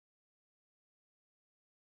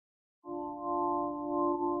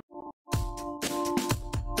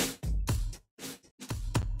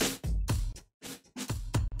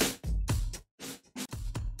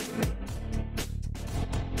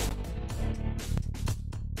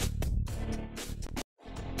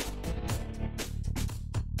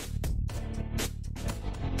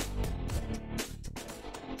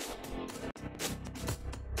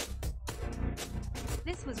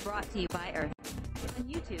was brought to you by Earth on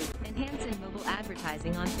YouTube and Hanson Mobile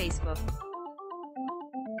Advertising on Facebook.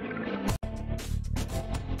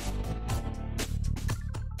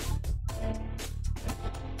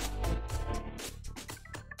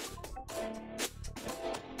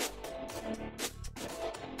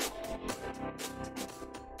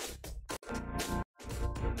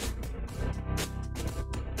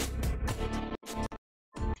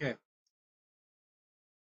 Okay.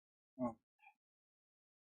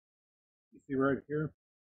 You see right here?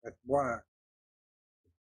 That's black.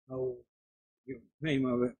 Oh, the name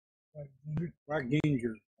of it. Black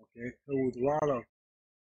ginger. Okay. So with a lot of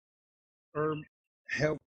herb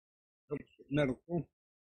helps with medical.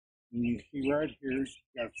 And you see right here, you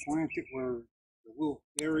got to plant it where the little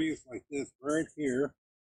areas like this right here,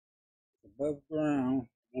 above ground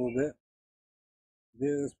a little bit.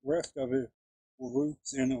 This rest of it will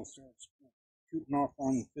roots and it'll start shooting off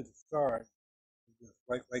on to the side, just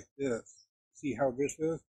like this. See how this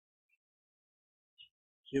is?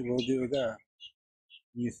 It will do that.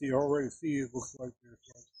 And you see, already see it looks like there's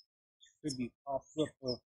like could be pops up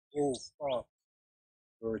a little spot,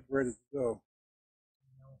 so it's ready to go.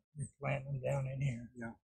 You're planting them down in here.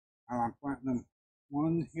 Yeah, I'm planting them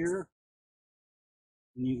one here,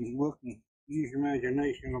 and you can look and use your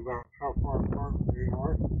imagination about how far apart they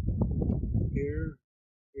are. Here,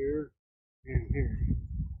 here, and here.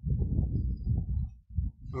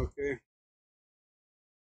 Okay.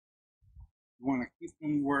 You want to keep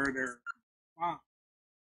them where they're not.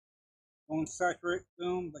 Don't saturate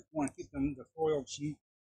them, but you want to keep them in the soil sheet.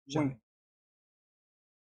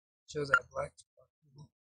 Shows that black spot.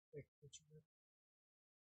 Take a picture of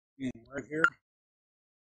it. And right here.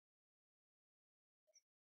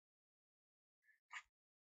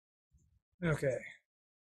 Okay.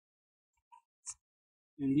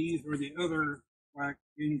 And these are the other black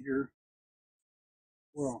ginger.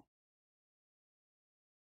 Well,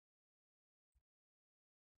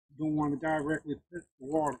 you don't want to directly put the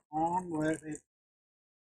water on, let it.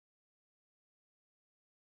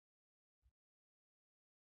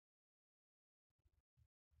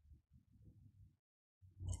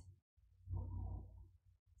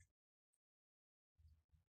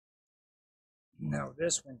 Now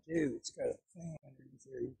this one too, it's got a thing underneath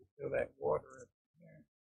here. You can fill that water up in there.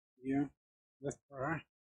 Yeah, let's try.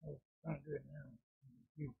 Oh, don't do it now.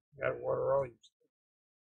 You got to water all your stuff.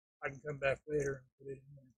 I can come back later and put it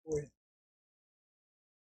in there for you.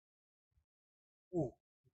 Oh,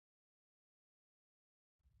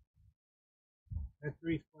 that's the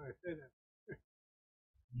reason why I said that.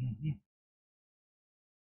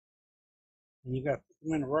 And you got to put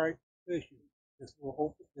them in the right position. This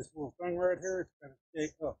little thing right here, it's got to stay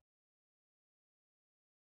up.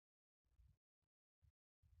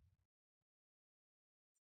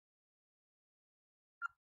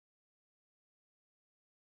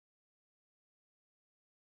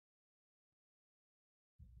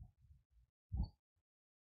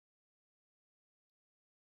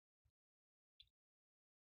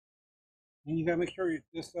 And you got to make sure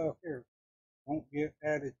this stuff here won't get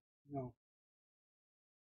added, you know.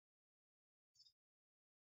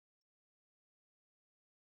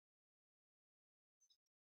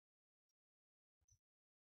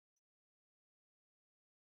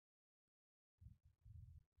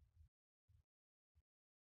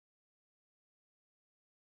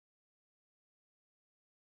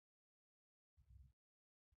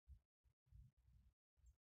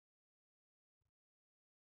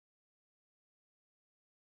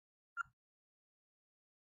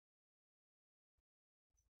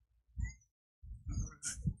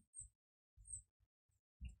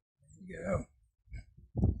 Go.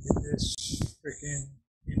 Did this freaking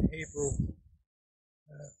in April,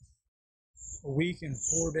 a week and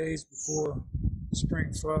 4 days before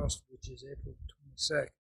spring frost, which is April 22nd.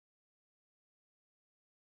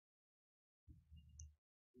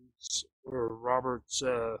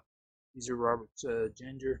 These are Robert's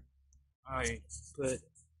ginger. I put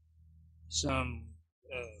some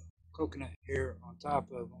coconut hair on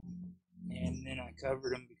top of them, and then I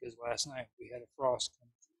covered them because last night we had a frost come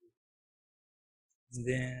through. And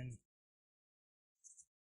then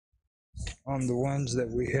on the ones that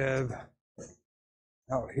we have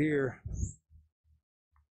out here,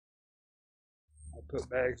 I put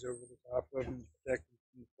bags over the top of them to protect them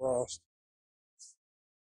from the frost.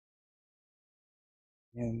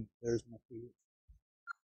 And there's my feet.